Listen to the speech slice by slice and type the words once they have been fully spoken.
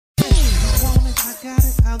got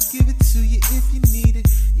it, I'll give it to you if you need it.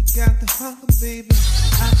 You got the hunger, baby,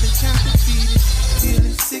 I think I can feed it.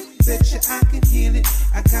 Feeling sick, bet you I can heal it.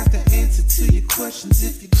 I got the answer to your questions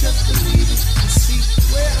if you just believe it. You see,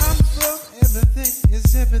 where I'm from, everything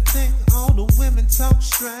is everything. All the women talk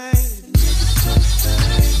strange, niggas talk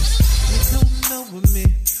things. You don't know with me,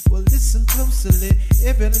 well listen closely.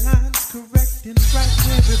 Every line's correct and right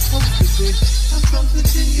where it's supposed to be. I'm from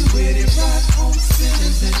Virginia where they ride on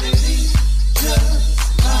spinners and they need just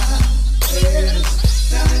like this.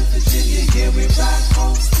 Down in Virginia, yeah, we ride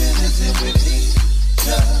on spinners and we need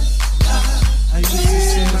just like I used to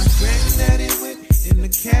see my granddaddy in the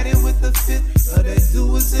caddy with a fit. They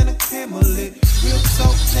do was in a Camelot, real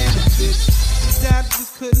talk planet bitch. He died, we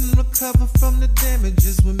couldn't recover from the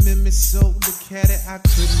damages. When Mimi sold the caddy, I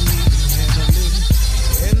couldn't even handle it.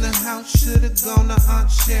 And the house should've gone to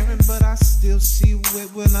Aunt Sharon, but I still see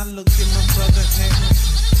it when I look at my brother Aaron.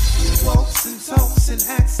 He walks and talks and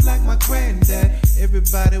acts like my granddad.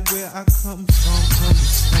 Everybody where I come from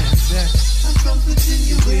understands that. I'm from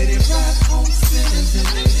Virginia where they ride on spinners and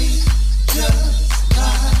they need just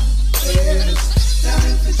like this. Down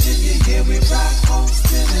in Virginia, yeah, we ride on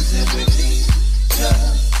spinners and we need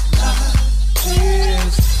just like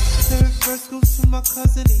this. Third verse goes to my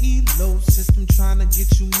cousin Elo. System trying to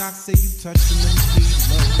get you knocked, say you touching them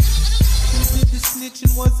kilos. Who did the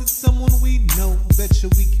snitching? Was it someone we know? Betcha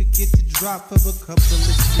we could get the drop for a couple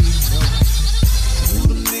of C-notes. Who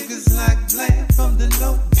them niggas like Bland from the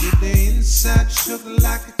low? Get their inside sugar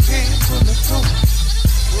like a can full of coke.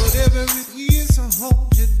 Whatever it is, I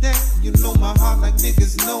hold you down. You know my heart like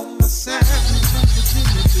niggas know my sound. I'm from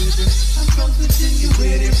Virginia, baby. I'm from Virginia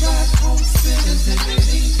where they ride on spinners and they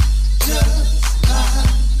need just like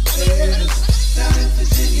this. Down in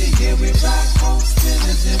Virginia, yeah, we ride on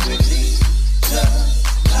spinners and we need just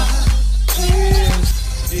like this.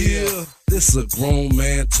 Yeah, this a grown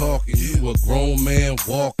man talking. You a grown man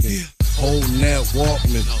walking. Holding that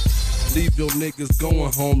Walkman. Leave your niggas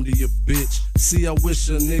going home to your bitch. See, I wish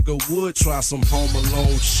a nigga would try some home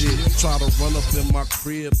alone shit. Try to run up in my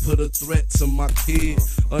crib, put a threat to my kid.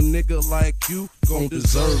 A nigga like you gon'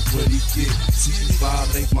 deserve what he get. See, you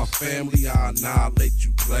violate my family, I annihilate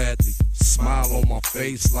you gladly. Smile on my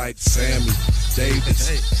face like Sammy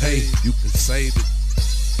Davis. Hey, you can save it.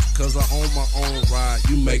 Cause I own my own ride,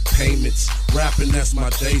 you make payments. Rapping, that's my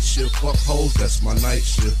day shift. Fuck hoes, that's my night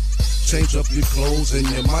shift. Change up your clothes and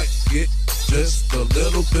you might get just a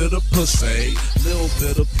little bit of pussy, little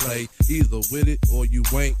bit of play. Either with it or you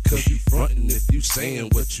ain't, cause you frontin' if you saying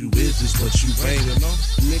what you is what you ain't. You know?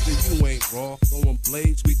 Nigga, you ain't raw. Throwing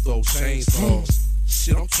blades, we throw chainsaws.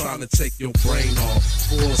 Shit, I'm trying to take your brain off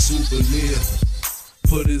for a souvenir.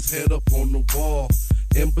 Put his head up on the wall.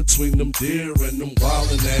 In between them deer and them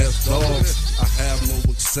wildin' ass dogs. I have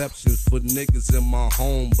no exceptions for niggas in my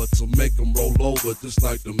home, but to make them roll over just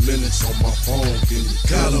like the minutes on my phone.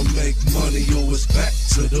 Gotta make money, yo, it's back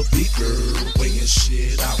to the beaker. Weighing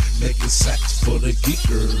shit out, making sacks for the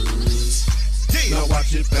geekers. Now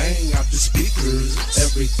watch it bang out the speakers.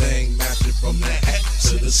 Everything matching from the hat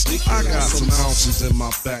to the sneakers. I got some ounces in my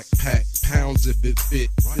backpack, pounds if it fit.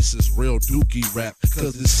 This is real dookie rap,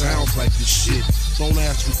 cause it sounds like the shit. Don't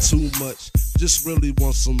ask for too much, just really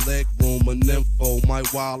want some leg room. An info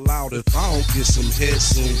might wild out if I don't get some head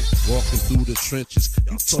soon. Walking through the trenches,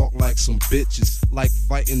 you talk like some bitches, like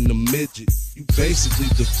fighting the midget. You basically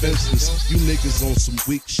defenseless, you niggas on some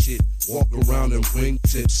weak shit. Walk around in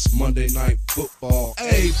wingtips, Monday night football.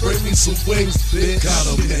 Hey, bring me some wings, bitch.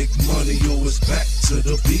 Gotta make money, yo, it's back to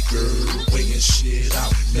the beaker. Weighing shit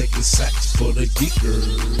out, making sacks for the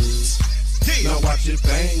geekers. Now watch it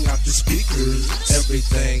bang out the speakers.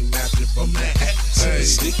 Everything matching from the hat to the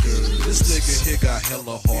sneakers. This nigga here got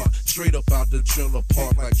hella heart. Straight up out the trailer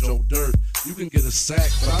park like Joe Dirt. You can get a sack,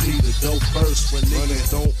 but I need a dope first. When niggas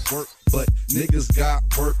don't work, but niggas got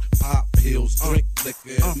work. Pop pills, drink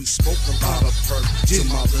liquor, and we smoke a lot of perk. To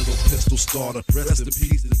my little pistol starter, rest in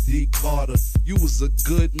peace to D. Carter. You was a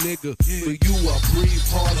good nigga, but you I breathe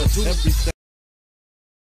harder. Everything